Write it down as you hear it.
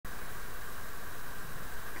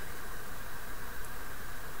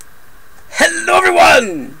Hello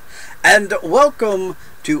everyone! And welcome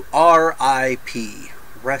to R.I.P.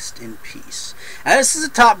 Rest in Peace. And this is a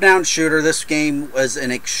top-down shooter. This game was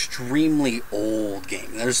an extremely old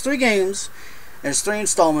game. There's 3 games. There's 3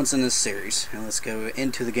 installments in this series. And let's go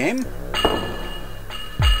into the game.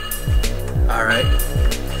 Alright.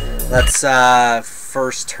 Let's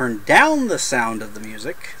first turn down the sound of the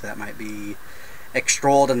music. That might be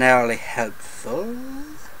extraordinarily helpful.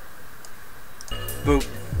 Boop.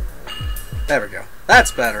 There we go.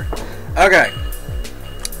 That's better. Okay.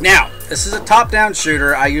 Now, this is a top-down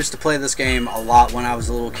shooter. I used to play this game a lot when I was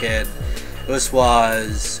a little kid. This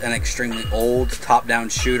was an extremely old top-down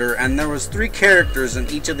shooter, and there was 3 characters in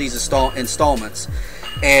each of these installments.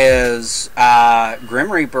 Is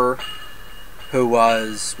Grim Reaper, who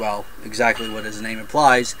was, well, exactly what his name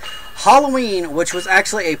implies. Halloween, which was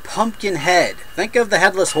actually a pumpkin head. Think of the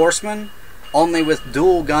Headless Horseman, only with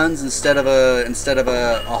dual guns instead of a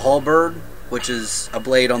halberd, which is a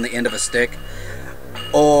blade on the end of a stick.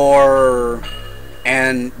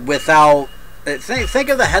 And without, think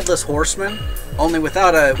of the Headless Horseman, only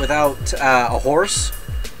without a horse,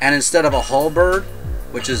 and instead of a halberd,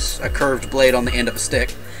 which is a curved blade on the end of a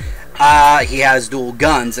stick, he has dual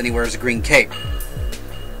guns and he wears a green cape.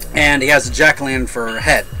 And he has a jack-o'-lantern for a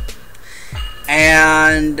head.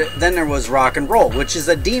 And then there was Rock and Roll, which is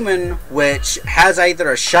a demon which has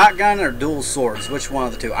either a shotgun or dual swords. Which one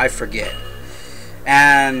of the 2? I forget.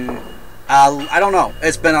 And I don't know.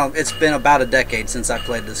 It's been about a decade since I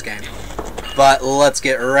played this game. But let's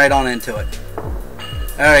get right on into it.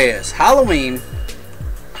 There he is. Halloween.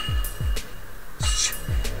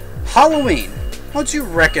 Halloween. Don't you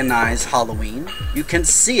recognize Halloween? You can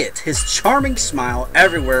see it. His charming smile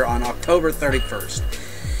everywhere on October 31st.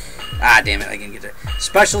 Ah, damn it, I can get there.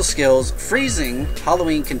 Special skills. Freezing.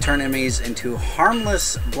 Halloween can turn enemies into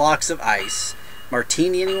harmless blocks of ice.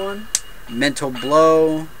 Martini, anyone? Mental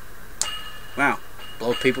blow. Wow.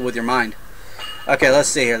 Blow people with your mind. Okay, let's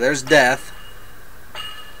see here. There's Death.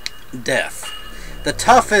 Death. The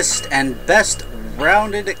toughest and best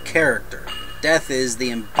rounded character. Death is the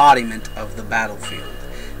embodiment of the battlefield.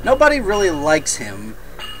 Nobody really likes him,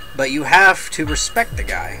 but you have to respect the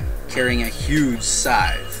guy, carrying a huge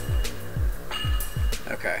scythe.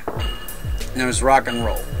 Okay. And there's Rock and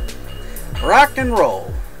Roll. Rock and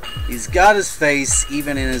Roll. He's got his face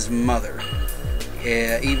even in his mother.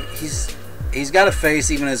 Yeah, he's got a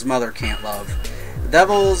face even his mother can't love. The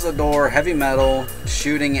devils adore heavy metal,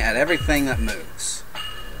 shooting at everything that moves.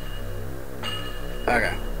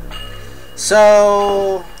 Okay.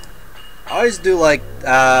 So, I always do like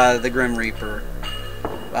the Grim Reaper.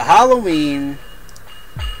 But Halloween,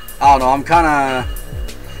 I don't know, I'm kind of...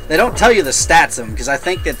 They don't tell you the stats of them, because I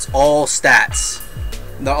think it's all stats.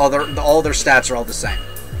 All their stats are all the same.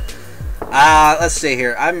 Let's see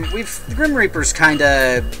here. The Grim Reaper's kind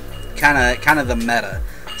of the meta.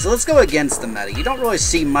 So let's go against the meta. You don't really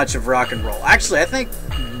see much of Rock and Roll. Actually, I think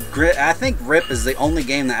R.I.P. is the only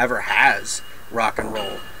game that ever has Rock and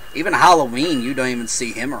Roll. Even Halloween, you don't even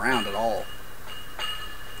see him around at all.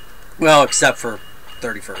 Well, except for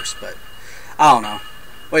 31st, but I don't know.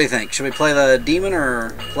 What do you think? Should we play the demon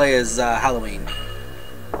or play as Halloween?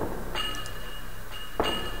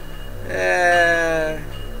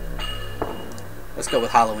 Let's go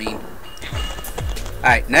with Halloween.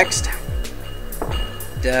 Alright, next.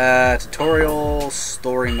 Tutorial,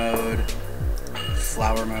 story mode,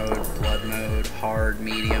 flower mode, blood mode, hard,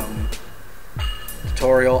 medium.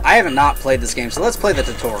 Tutorial. I haven't not played this game, so let's play the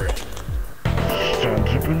tutorial.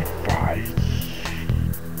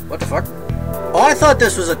 What the fuck? Oh, I thought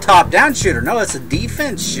this was a top-down shooter. No, it's a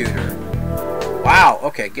defense shooter. Wow.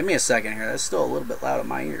 Okay, give me a second here. That's still a little bit loud in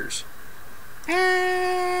my ears.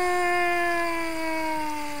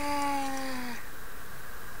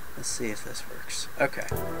 Let's see if this works. Okay.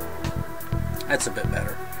 That's a bit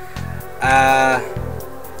better.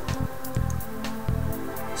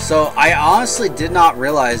 So, I honestly did not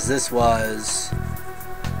realize this was...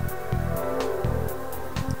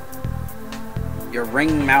 Your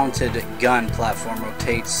ring-mounted gun platform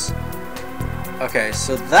rotates. Okay,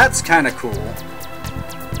 so that's kind of cool.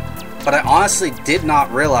 But I honestly did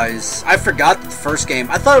not realize... I forgot the first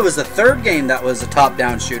game. I thought it was the 3rd game that was a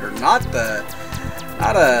top-down shooter. It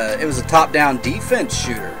was a top-down defense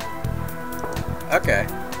shooter. Okay.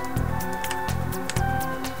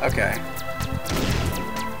 Okay.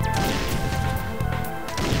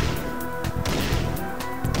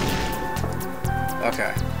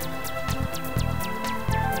 Okay.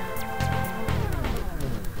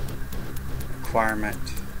 Requirement.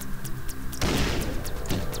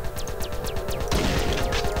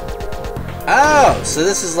 Oh, so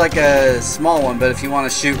this is like a small one, but if you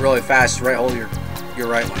want to shoot really fast, right, hold your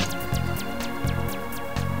right one.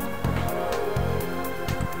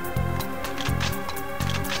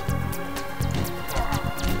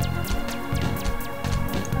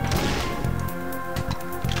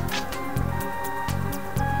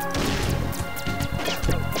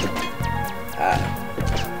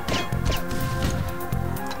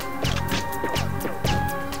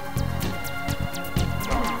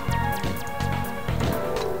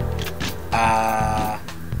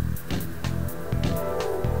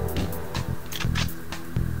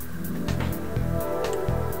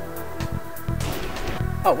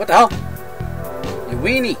 Oh, what the hell? You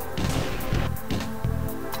weenie!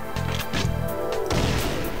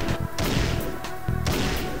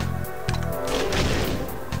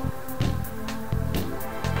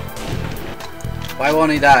 Why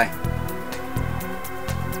won't he die?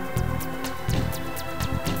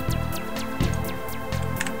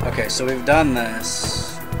 Okay, so we've done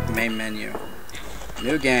this. Main menu.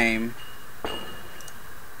 New game.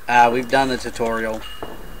 We've done the tutorial.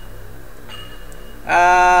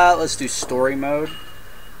 Let's do story mode.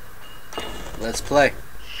 Let's play.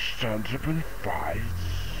 Stands up and fights.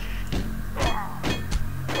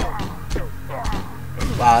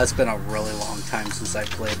 Wow, it's been a really long time since I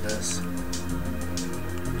played this.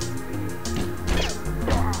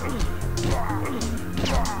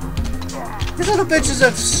 These little bitches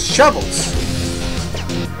have shovels.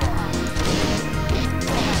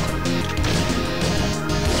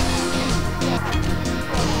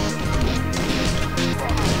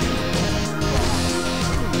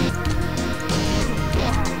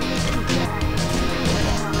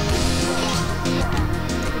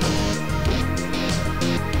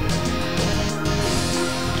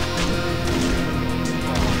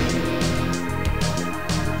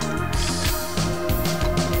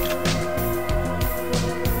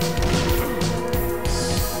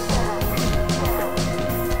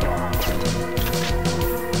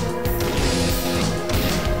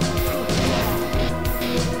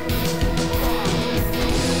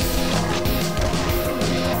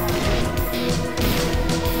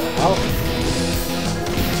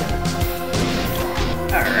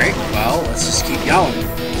 Alright, well, let's just keep going.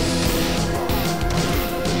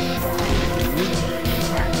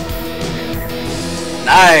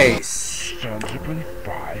 Nice!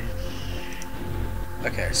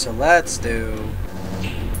 Okay, so let's do...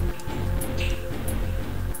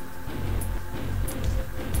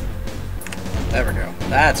 There we go.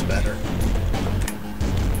 That's better.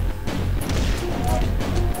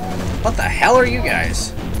 What the hell are you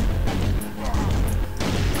guys?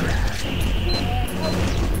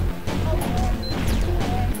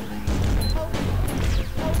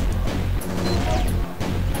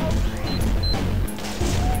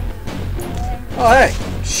 Oh, hey!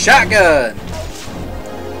 Shotgun!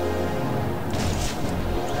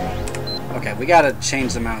 Okay, we gotta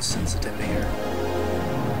change the mouse sensitivity here.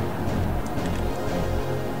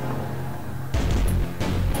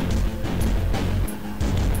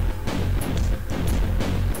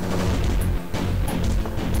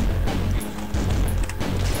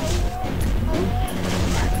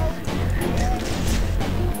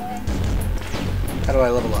 How do I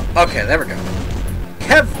level up? Okay, there we go.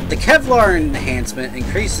 The Kevlar enhancement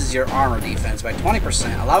increases your armor defense by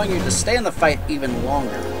 20%, allowing you to stay in the fight even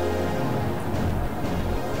longer.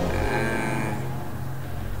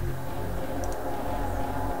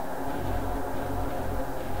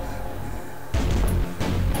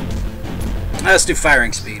 Let's do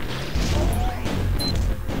firing speed.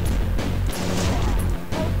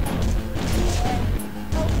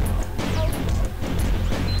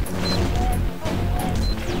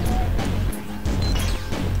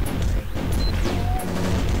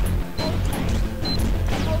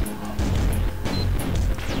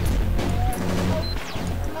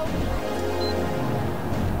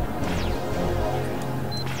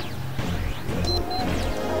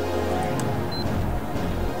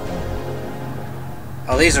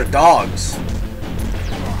 Oh, these are dogs.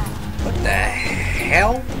 What the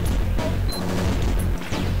hell?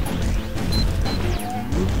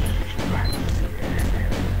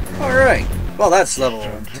 Alright. Well, that's level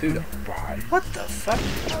 2. What the fuck?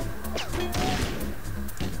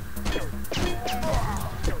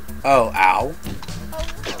 Oh, ow.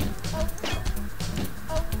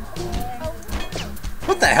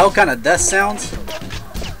 What the hell kind of death sounds?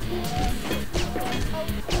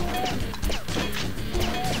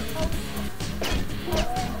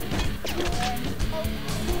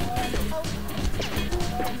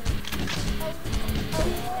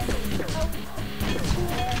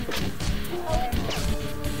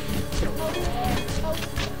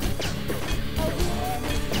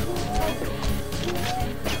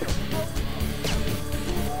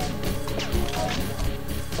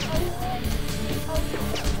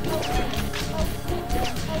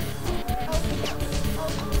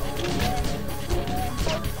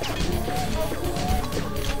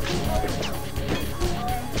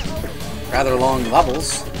 rather long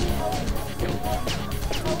levels.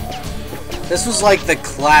 This was like the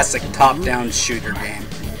classic top-down shooter game.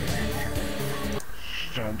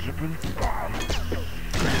 Stands up in 5.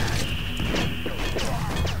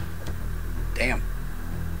 Damn.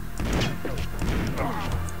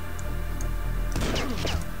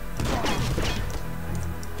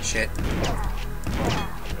 Shit.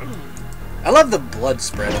 I love the blood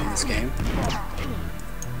spread in this game.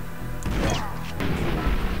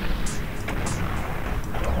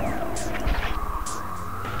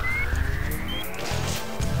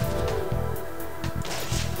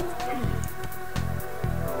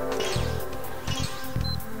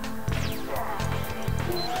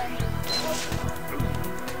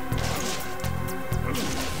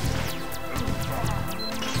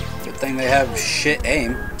 Good thing they have shit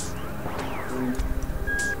aim.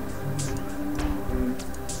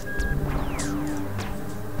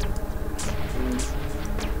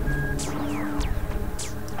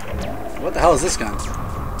 What the hell is this gun?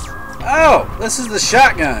 Oh, this is the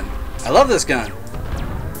shotgun. I love this gun.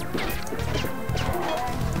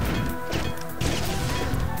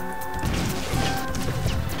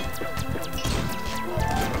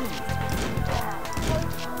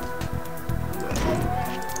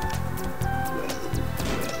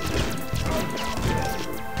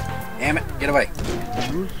 Damn it, get away.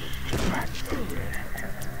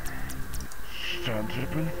 Stands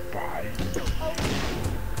up in 5.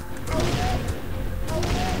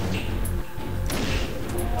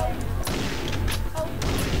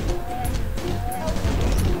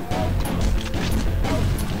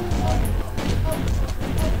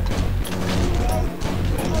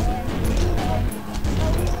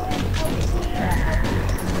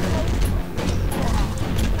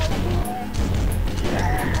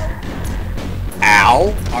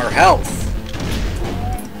 Ow, our health.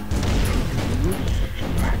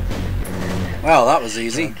 Well, that was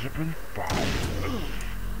easy. Stands up in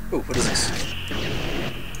 5. Ooh, what is this?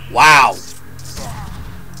 Wow.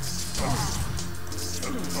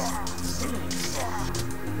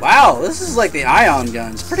 Wow, this is like the ion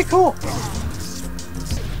guns. Pretty cool.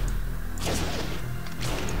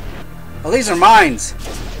 Oh, these are mines.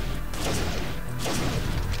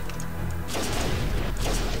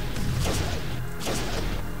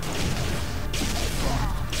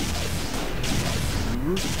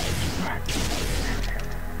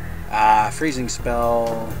 Freezing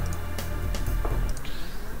spell.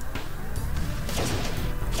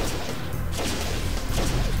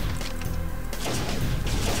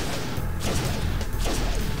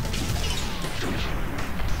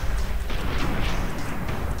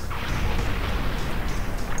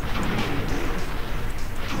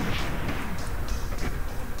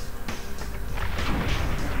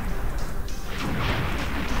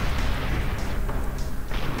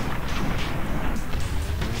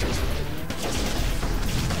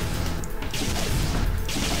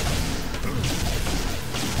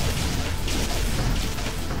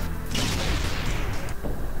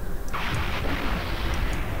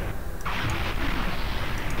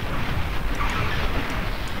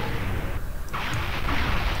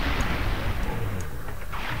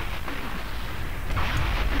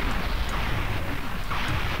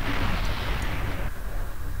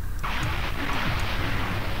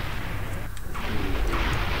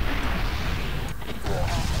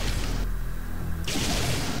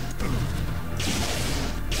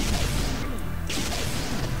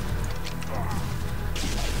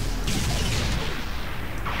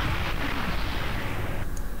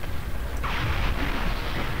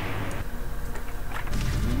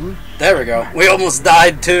 There we go. We almost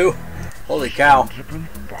died too. Holy cow.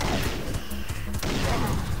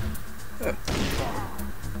 Oh.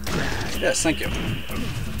 Yes, thank you.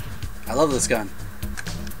 I love this gun.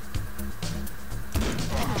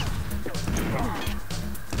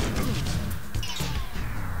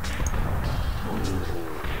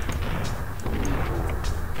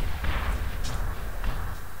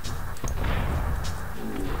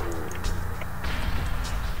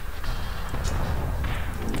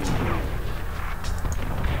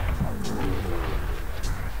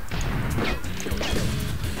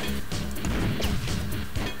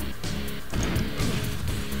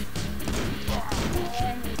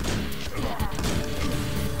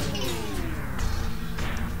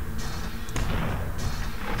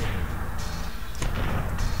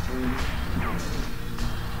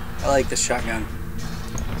 I like this shotgun.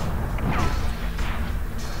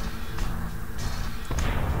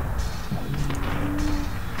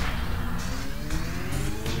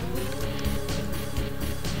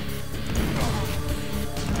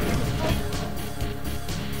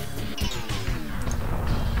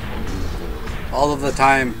 all of the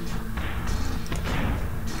time.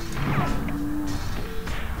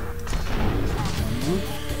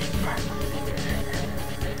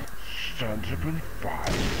 Sensible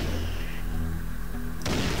 5.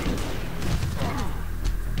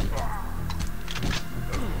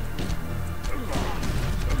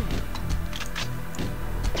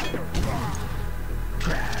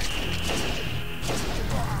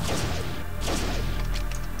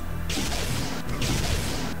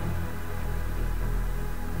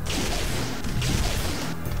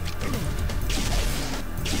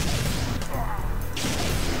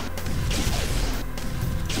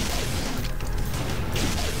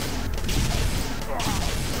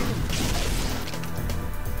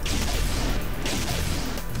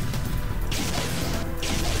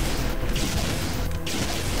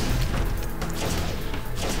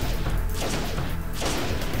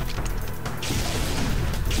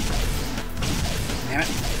 Damn it.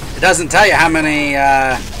 It doesn't tell you how many,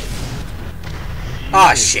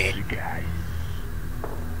 oh, shit.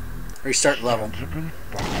 Restart level.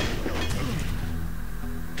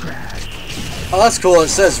 Oh, that's cool. It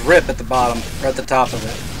says RIP at the bottom, or at the top of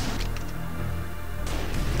it.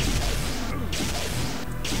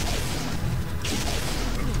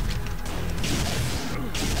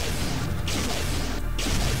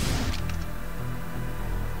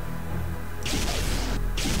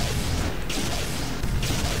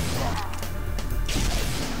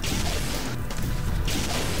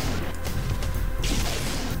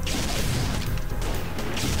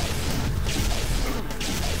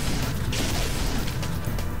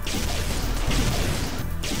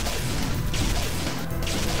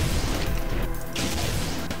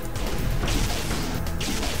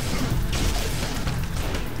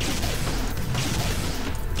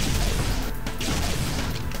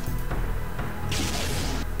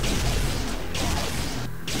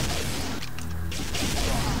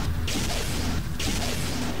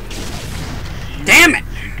 Damn it!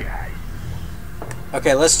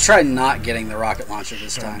 Okay, let's try not getting the rocket launcher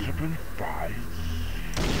this time.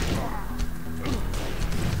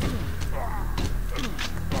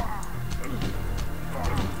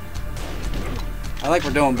 I think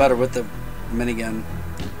we're doing better with the minigun.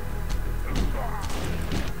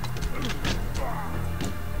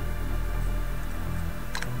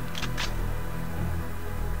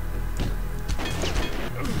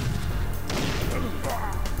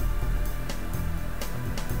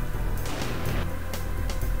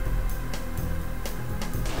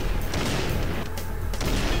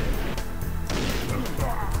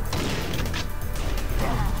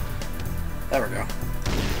 There we go.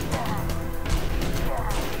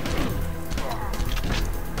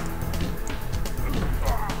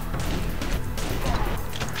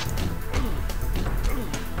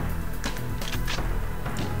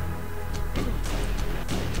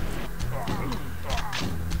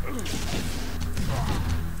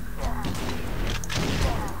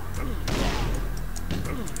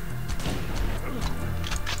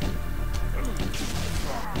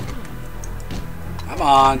 Come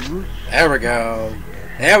on. There we go.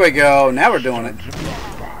 There we go. Now we're doing it.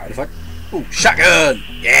 Ooh, shotgun.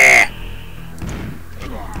 Yeah.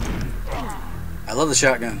 I love the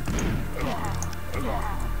shotgun.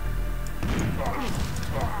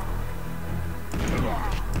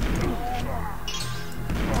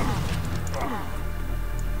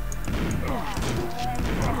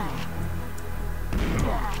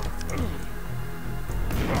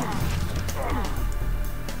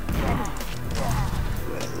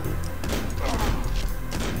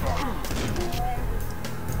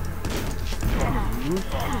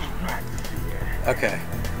 Okay.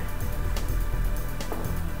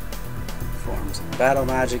 Forms of battle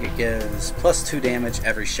magic. It gives +2 damage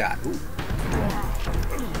every shot. Ooh.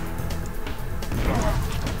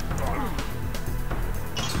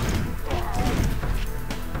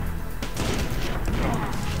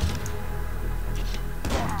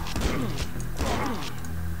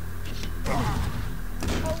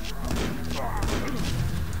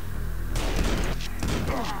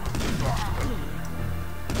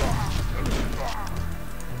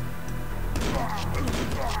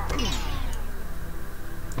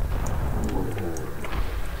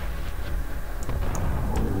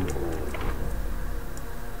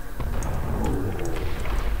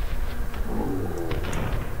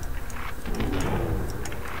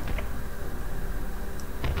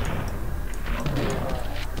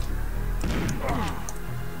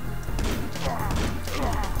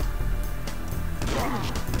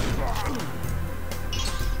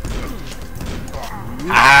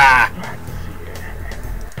 Ah!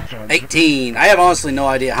 18. I have honestly no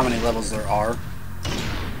idea how many levels there are.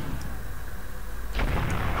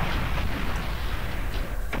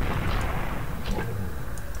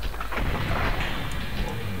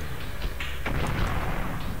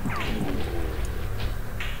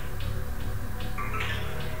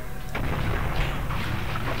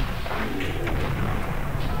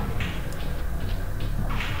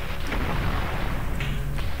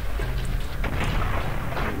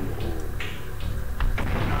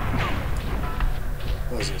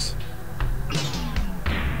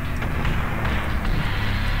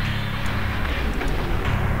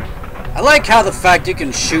 like how the fact you can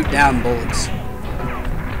shoot down bullets.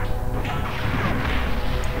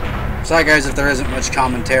 Sorry guys if there isn't much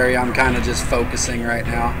commentary, I'm kind of just focusing right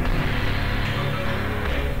now.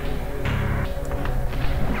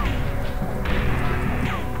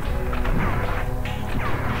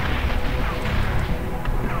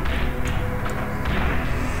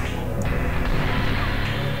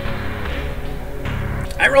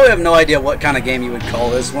 I really have no idea what kind of game you would call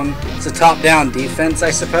this one. It's a top-down defense,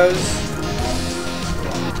 I suppose.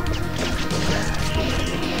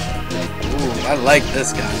 Ooh, I like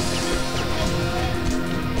this gun.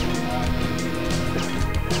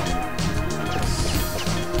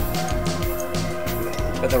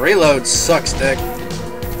 But the reload sucks, dick.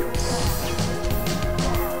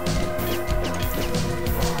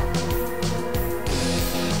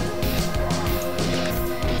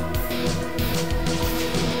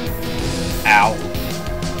 Ow.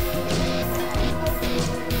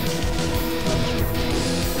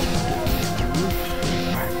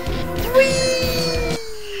 Whee!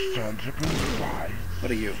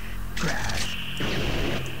 What are you?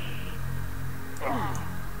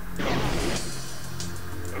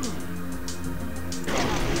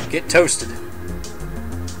 Get toasted.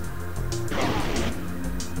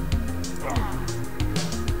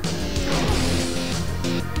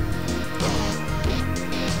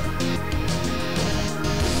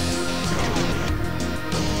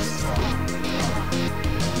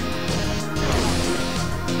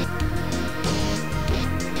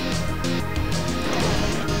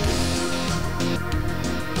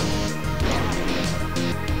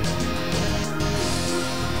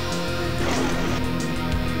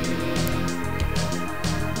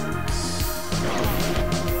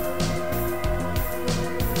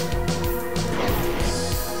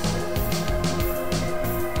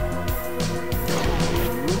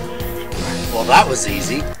 Well, that was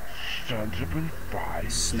easy.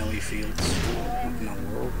 Snowy fields. What in the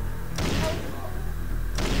world?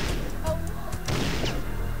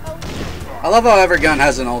 I love how every gun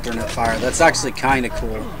has an alternate fire. That's actually kind of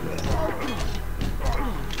cool.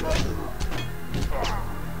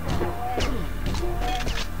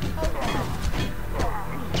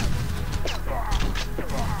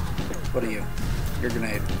 What are you? Your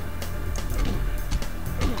grenade.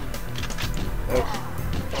 Oh.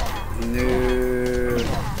 No.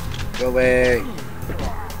 Go away.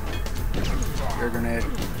 Your grenade.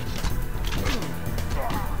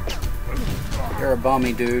 You're a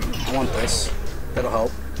bomby dude. I want this. That'll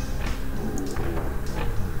help.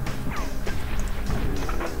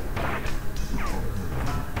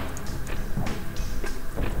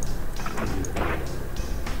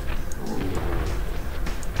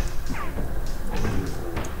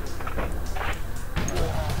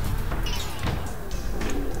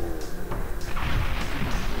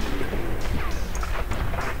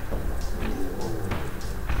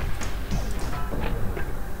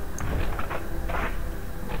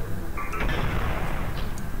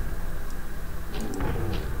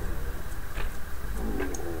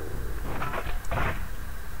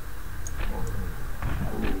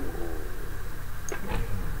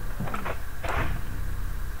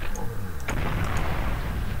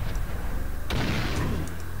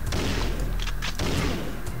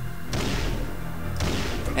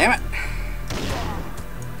 Damn it.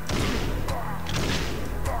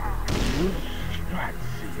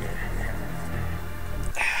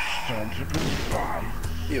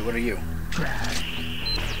 You, what are you?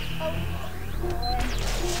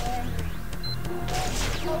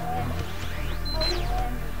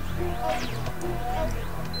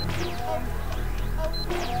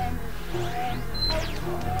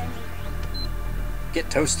 Get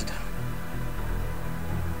toasted.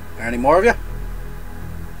 Are any more of you?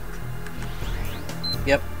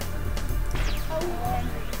 Yep.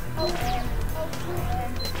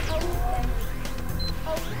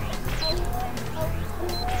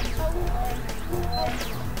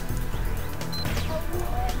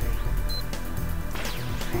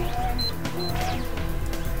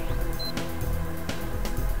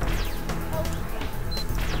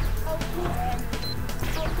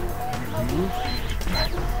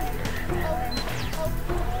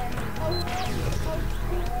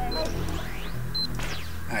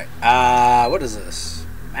 Alright, what is this?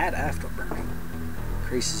 Mad Afterburning.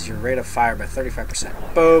 Increases your rate of fire by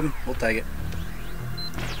 35%. Boom, we'll take it.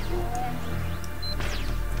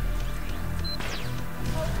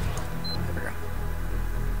 There we go.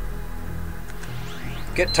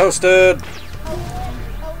 Get toasted!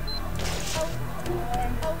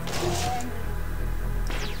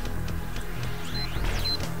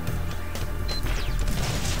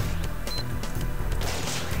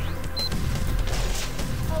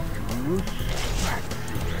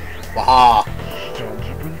 Waha.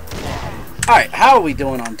 Sensible 5. Alright, how are we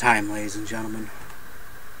doing on time, ladies and gentlemen?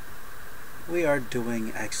 We are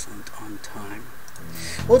doing excellent on time.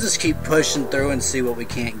 We'll just keep pushing through and see what we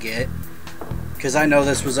can't get. Because I know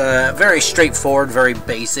this was a very straightforward, very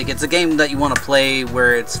basic. It's a game that you want to play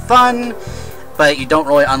where it's fun, but you don't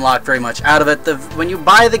really unlock very much out of it. When you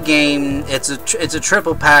buy the game, it's a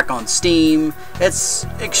triple pack on Steam. It's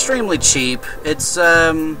extremely cheap. It's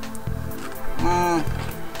I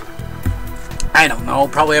don't know,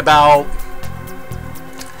 probably about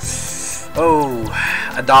 $1,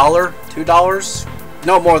 $2,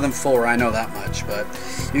 no more than $4. I know that much, but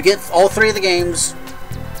you get all 3 of the games.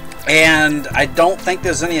 And I don't think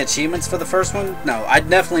there's any achievements for the first one. No, I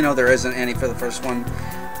definitely know there isn't any for the first one.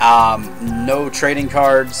 No trading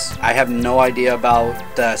cards. I have no idea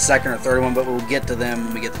about the second or third one, but we'll get to them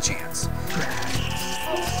when we get the chance.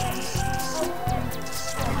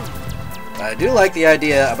 But I do like the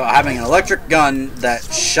idea about having an electric gun that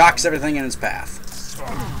shocks everything in its path.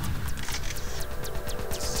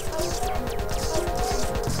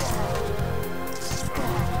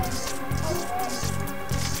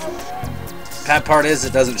 Bad part is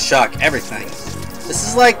it doesn't shock everything. This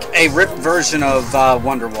is like a ripped version of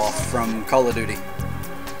Wonderwall from Call of Duty.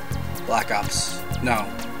 Black Ops. No.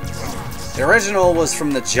 The original was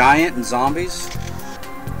from the Giant and Zombies.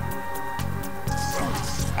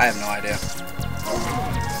 I have no idea.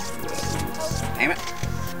 Damn it.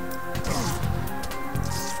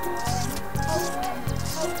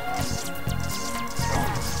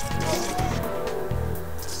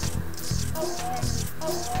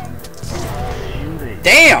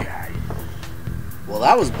 Damn! Well,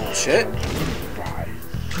 that was bullshit.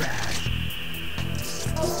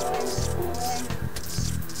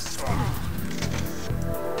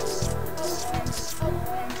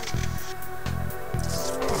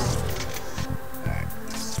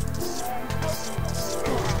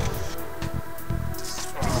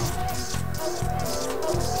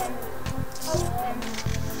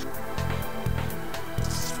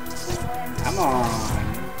 Come on.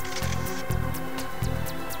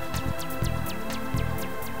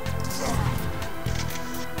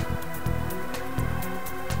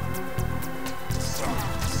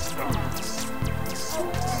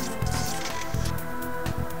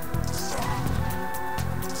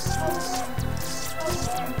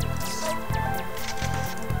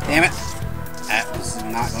 Damn it. That was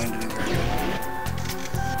not going to do very good.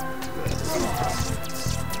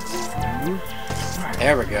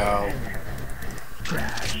 There we go.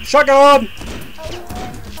 Shotgun!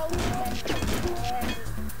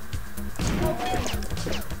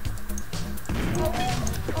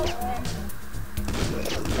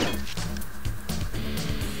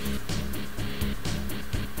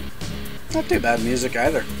 Not too bad music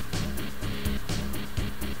either.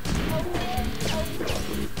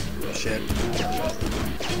 Shit.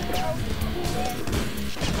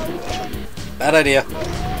 Bad idea.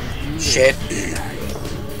 Shit.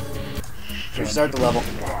 Restart the level.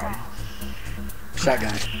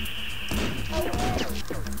 Shotgun.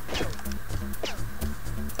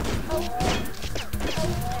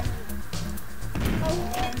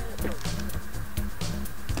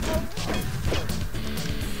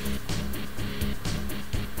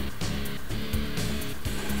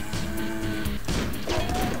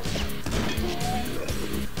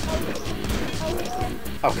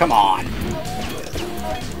 Oh, come on.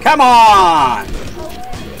 Come on!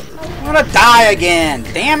 I'm gonna die again.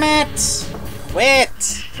 Damn it!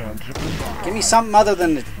 Quit! Give me something other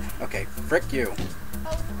than the... Okay, frick you.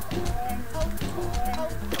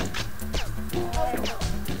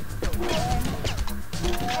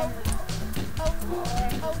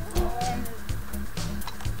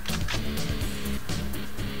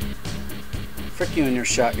 Frick you and your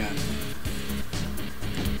shotgun.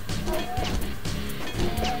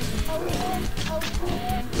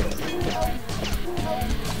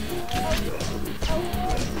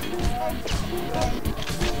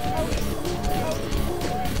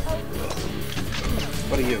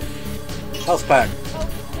 What are you? Health pack.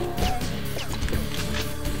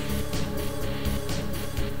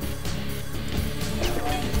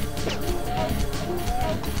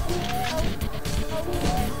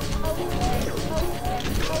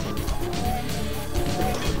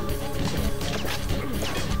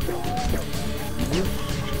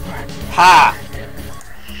 Ha!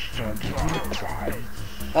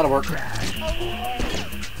 That'll work.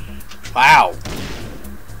 Wow.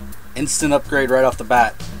 Instant upgrade right off the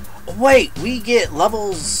bat. Wait, we get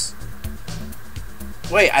levels...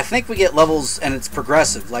 Wait, I think we get levels and it's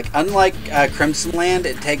progressive. Like, unlike Crimson Land,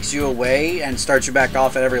 it takes you away and starts you back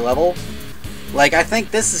off at every level. Like, I think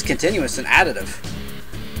this is continuous and additive.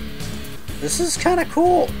 This is kind of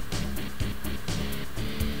cool.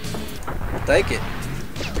 I'll take it.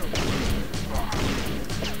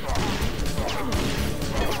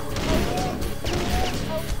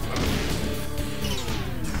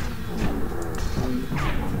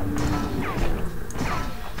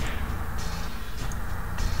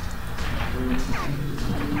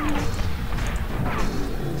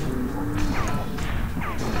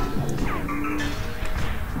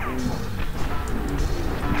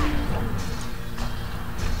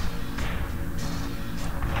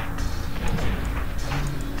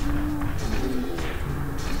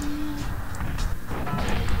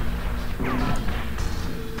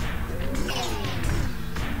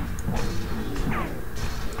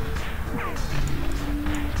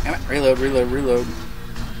 Damn it. Reload, reload, reload.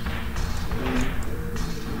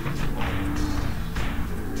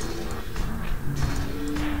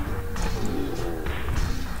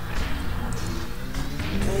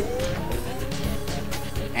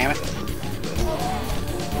 Damn it.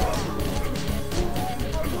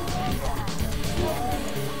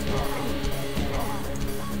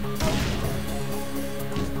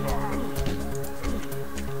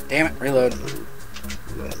 Damn it, reload.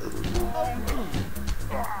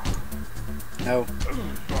 No.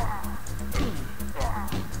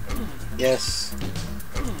 Yes.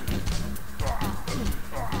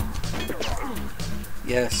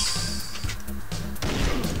 Yes.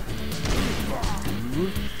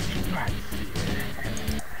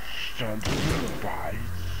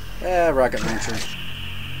 Rocket launcher.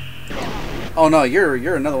 Oh no,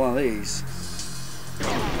 you're another one of these.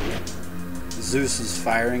 Zeus's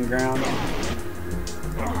firing ground.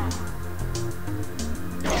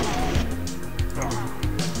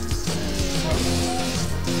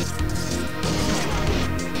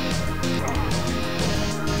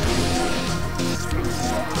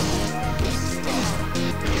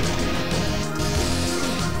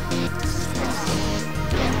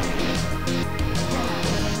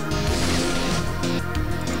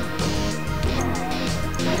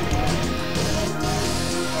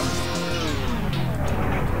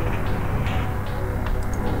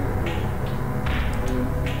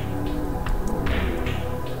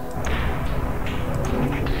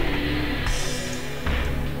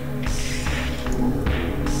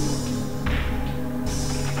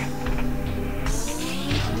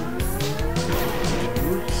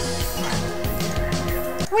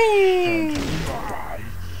 Whee!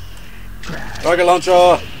 Rocket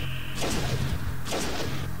launcher!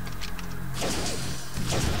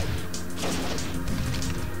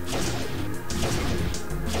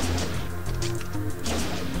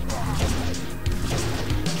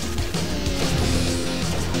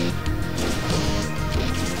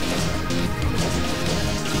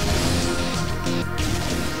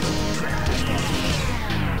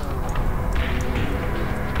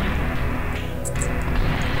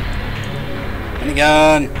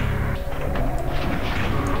 Gun.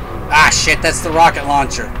 Ah, shit, that's the rocket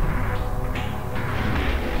launcher.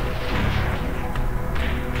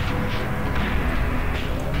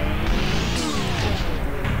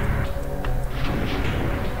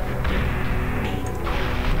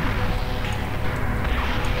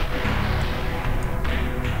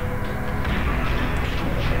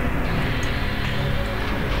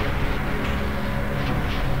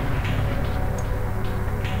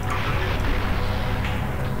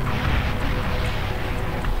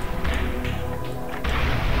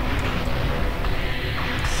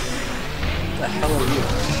 What the hell are you?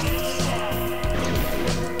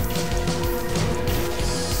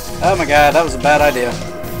 Oh my god, that was a bad idea.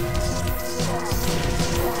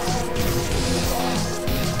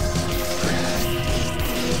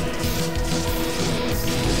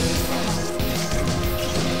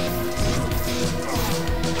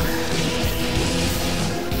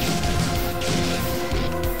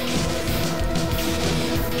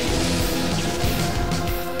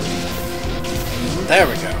 There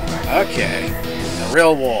we go. Okay. The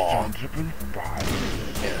real wall.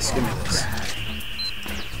 Yes, give me this.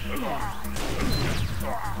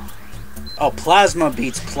 Oh, plasma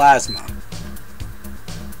beats plasma.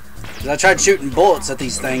 'Cause I tried shooting bullets at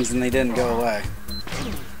these things and they didn't go away.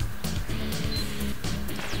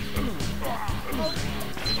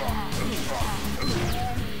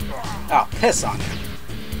 Oh, piss on you.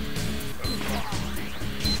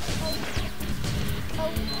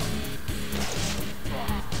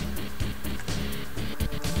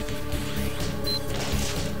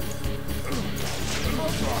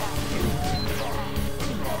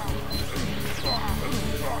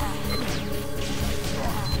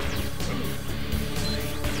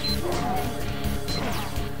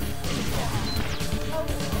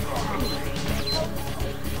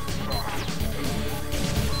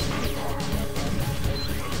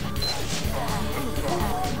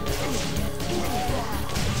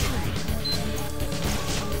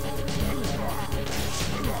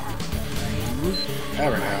 There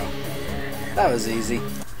we go. That was easy.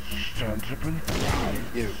 Sensible size.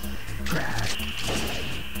 You.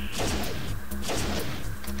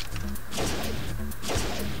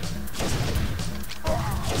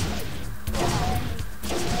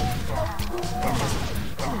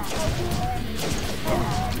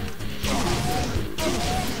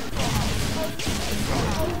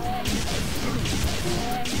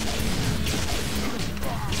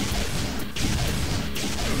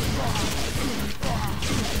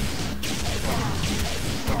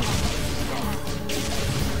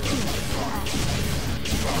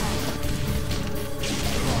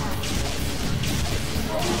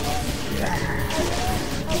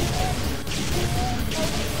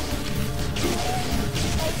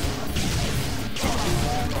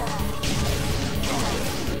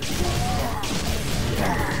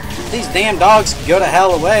 These damn dogs could go to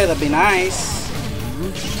hell away, that'd be nice.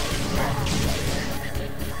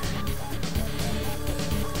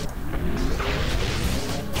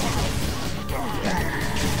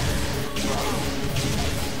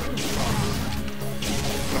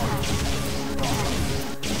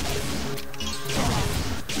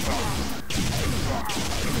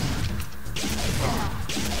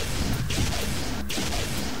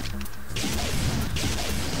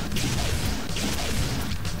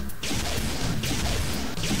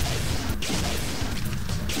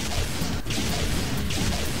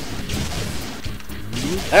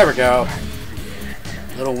 There we go.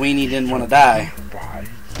 Little weenie didn't want to die.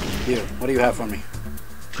 You, what do you have for me?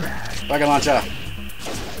 Rocket launcher.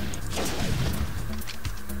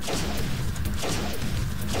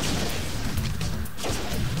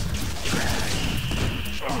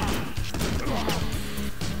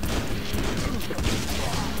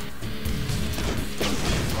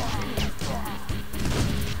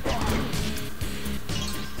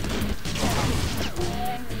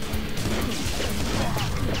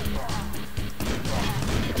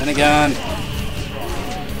 Minigun.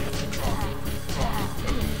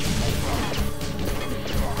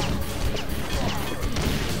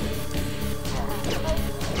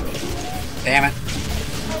 Damn it.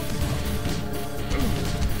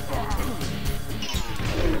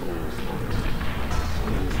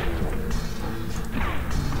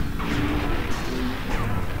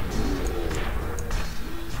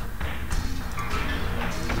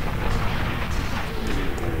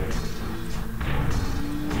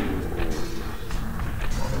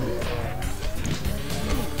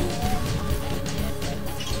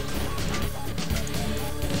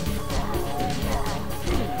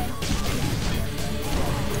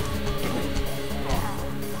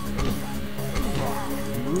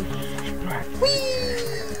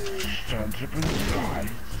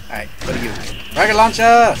 Alright, what are you? Rocket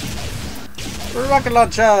launcher! Rocket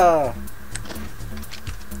launcher!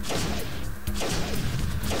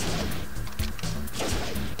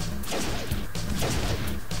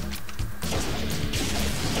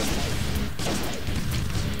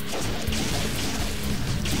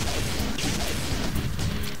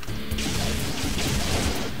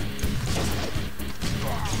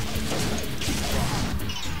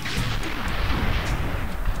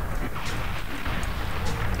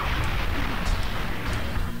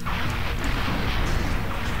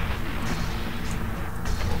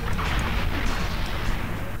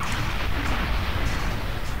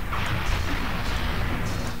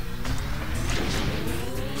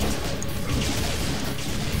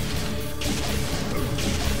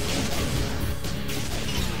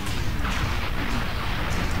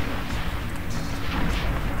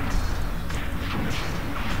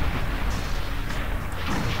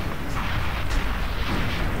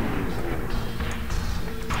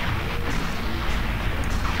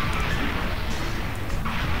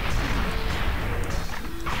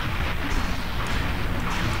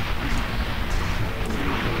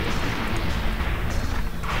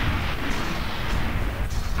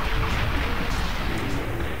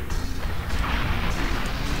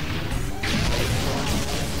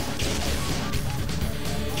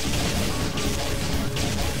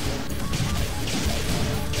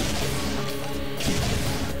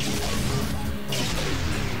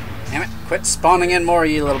 Damn it, quit spawning in more,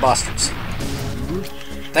 you little bastards.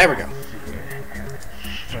 There we go.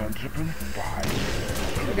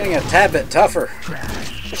 We're getting a tad bit tougher.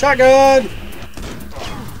 Shotgun!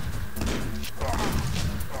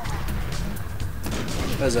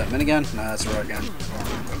 What is that, minigun? No, that's a right gun.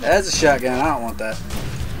 That's a shotgun, I don't want that.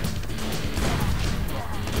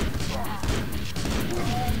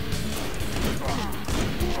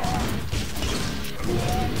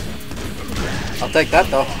 I'll take that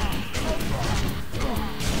though.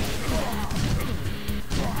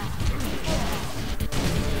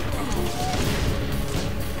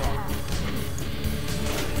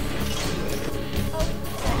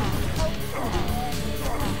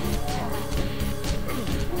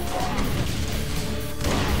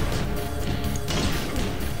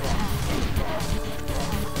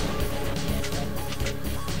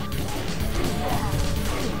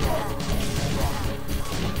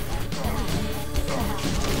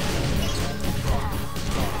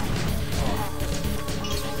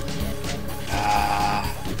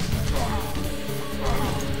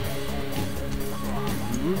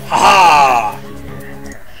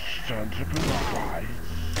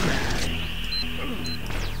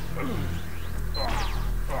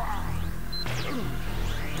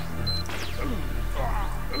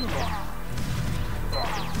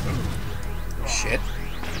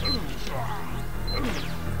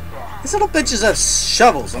 These little bitches have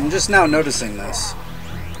shovels. I'm just now noticing this.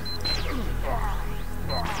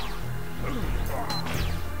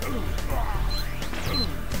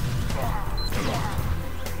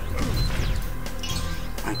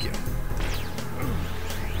 Thank you.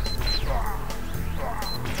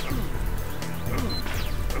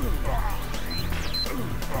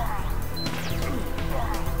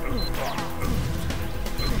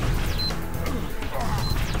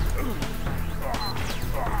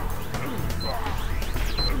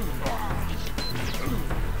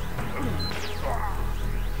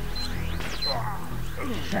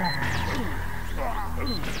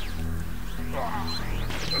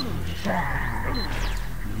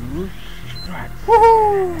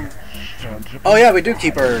 Woohoo! Oh yeah, we do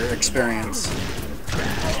keep our experience.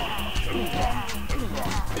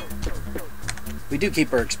 We do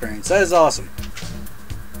keep our experience. That is awesome.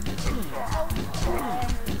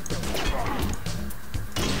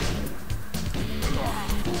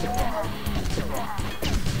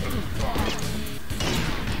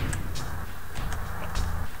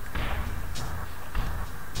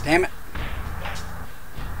 Damn it.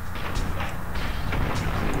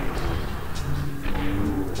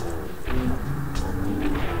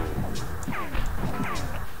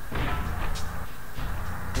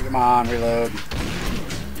 Come on, reload.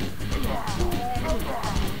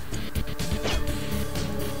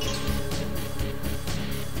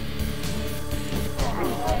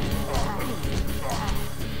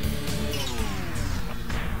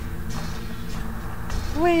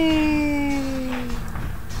 Whee!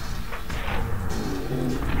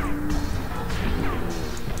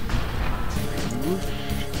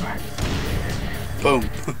 Boom.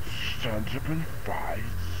 Stands up and fights.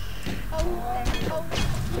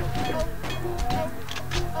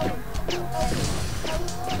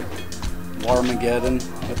 Armageddon.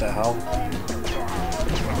 What the hell?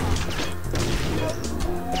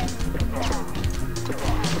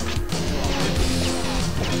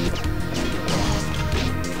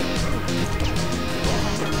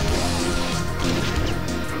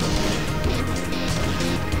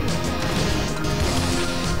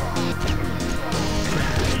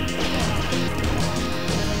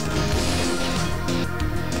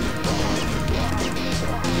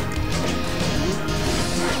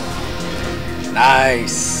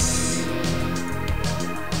 Nice.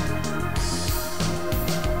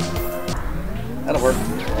 That'll work.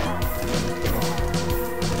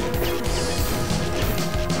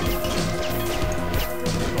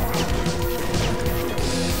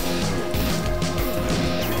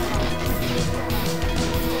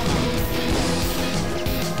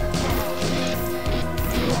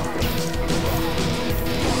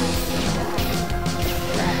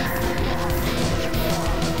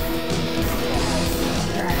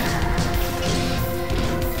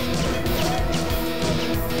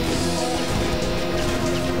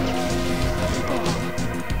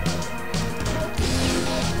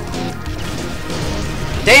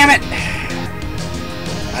 Damn it!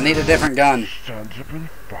 I need a different gun. Stands up and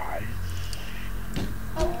fights.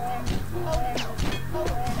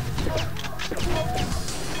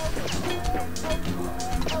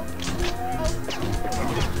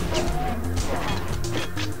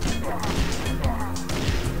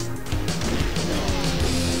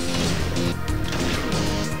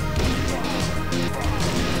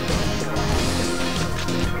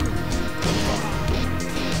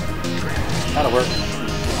 That'll work.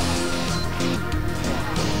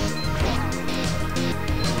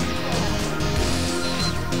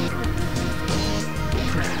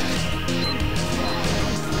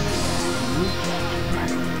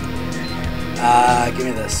 Give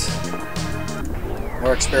me this.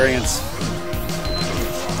 More experience.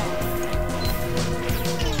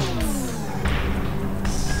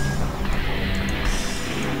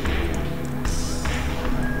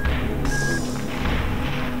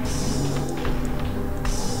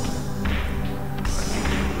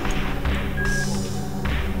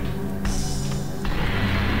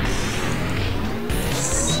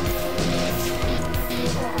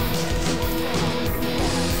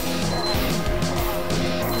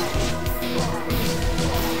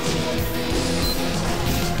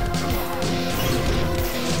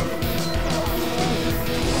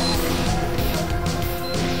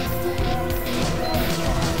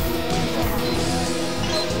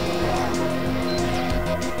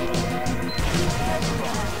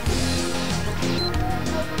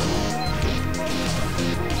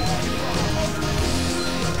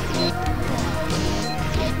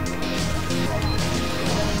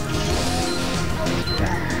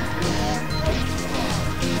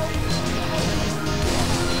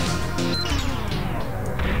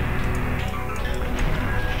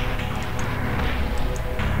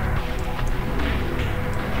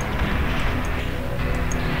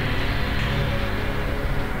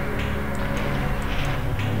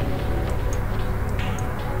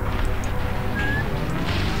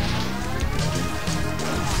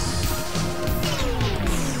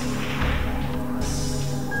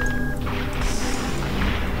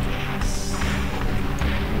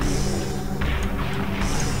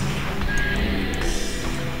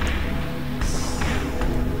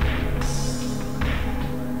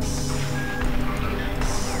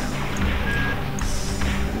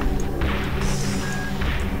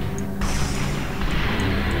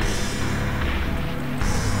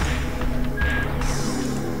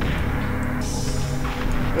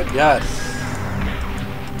 God.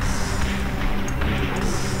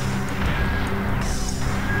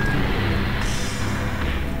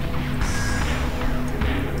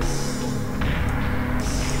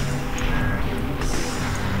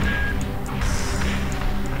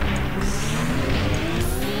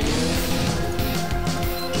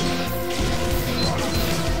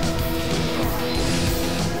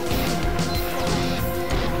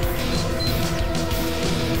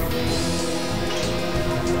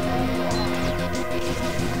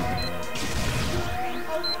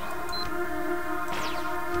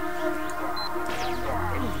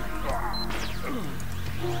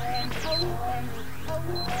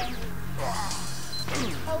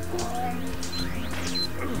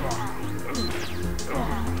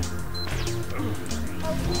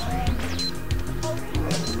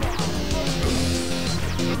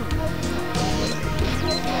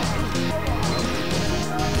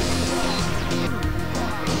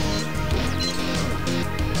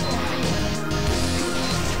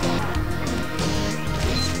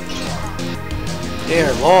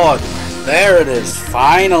 Dear Lord, there it is,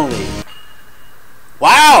 finally.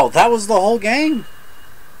 Wow, that was the whole game.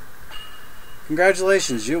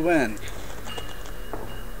 Congratulations, you win.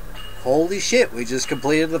 Holy shit, we just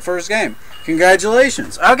completed the first game.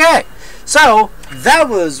 Congratulations. Okay, so that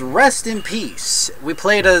was Rest in Peace. We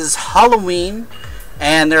played as Halloween,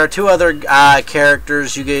 and there are two other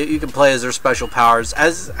characters you can play as their special powers.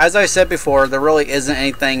 As I said before, there really isn't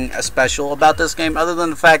anything special about this game other than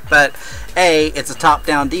the fact that A, it's a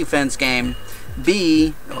top-down defense game.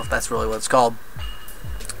 B, well, if that's really what it's called.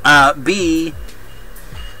 B,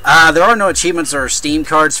 there are no achievements or Steam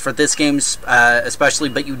cards for this game especially,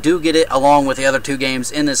 but you do get it along with the other two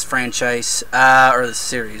games in this franchise, or this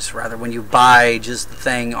series, rather, when you buy just the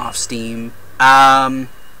thing off Steam.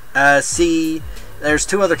 C, there's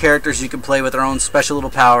two other characters you can play with their own special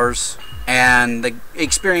little powers, and the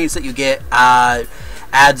experience that you get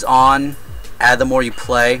adds on the more you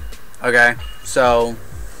play. Okay, so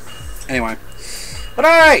anyway, but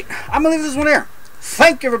alright, I'm gonna leave this one here.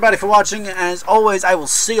 Thank you everybody for watching. As always, I will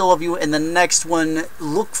see all of you in the next one.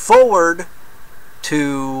 Look forward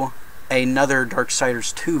to another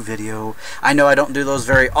Darksiders 2 video. I know I don't do those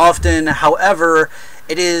very often, however,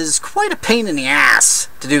 it is quite a pain in the ass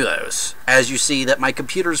to do those. As you see that my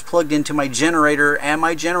computer is plugged into my generator, and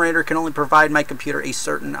my generator can only provide my computer a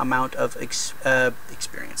certain amount of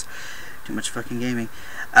experience. Too much fucking gaming.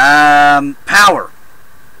 Power.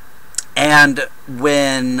 And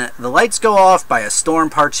when the lights go off by a storm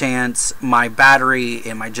par chance, my battery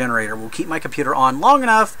in my generator will keep my computer on long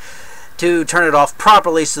enough to turn it off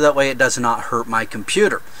properly so that way it does not hurt my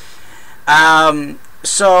computer.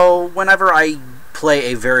 So whenever I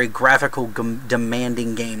play a very graphical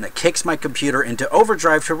demanding game that kicks my computer into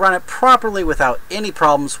overdrive to run it properly without any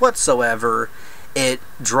problems whatsoever, it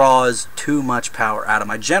draws too much power out of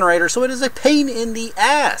my generator, so it is a pain in the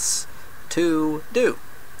ass to do.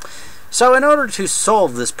 So in order to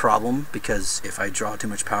solve this problem, because if I draw too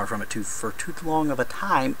much power from it for too long of a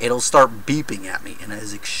time, it'll start beeping at me, and it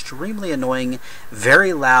is extremely annoying,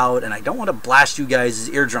 very loud, and I don't want to blast you guys'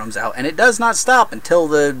 eardrums out, and it does not stop until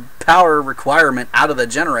the power requirement out of the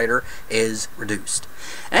generator is reduced.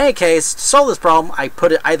 In any case, to solve this problem, I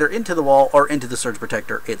put it either into the wall or into the surge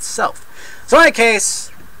protector itself. So in any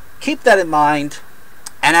case, keep that in mind.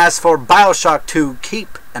 And as for Bioshock 2,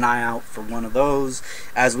 keep an eye out for one of those,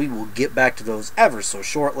 as we will get back to those ever so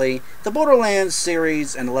shortly. The Borderlands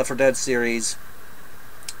series and the Left 4 Dead series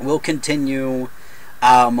will continue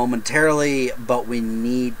momentarily, but we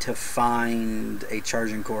need to find a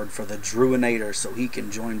charging cord for the Druinator so he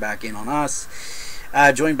can join back in on us.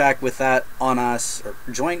 Join back with that on us, or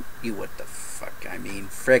join you, what the fuck, I mean,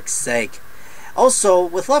 frick's sake. Also,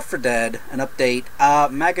 with Left 4 Dead, an update,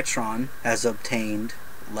 Megatron has obtained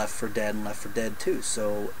Left 4 Dead and Left 4 Dead 2,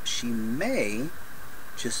 so she may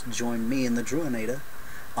just join me and the Druinator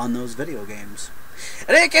on those video games.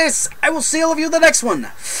 In any case, I will see all of you in the next one.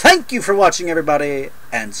 Thank you for watching, everybody,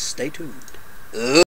 and stay tuned.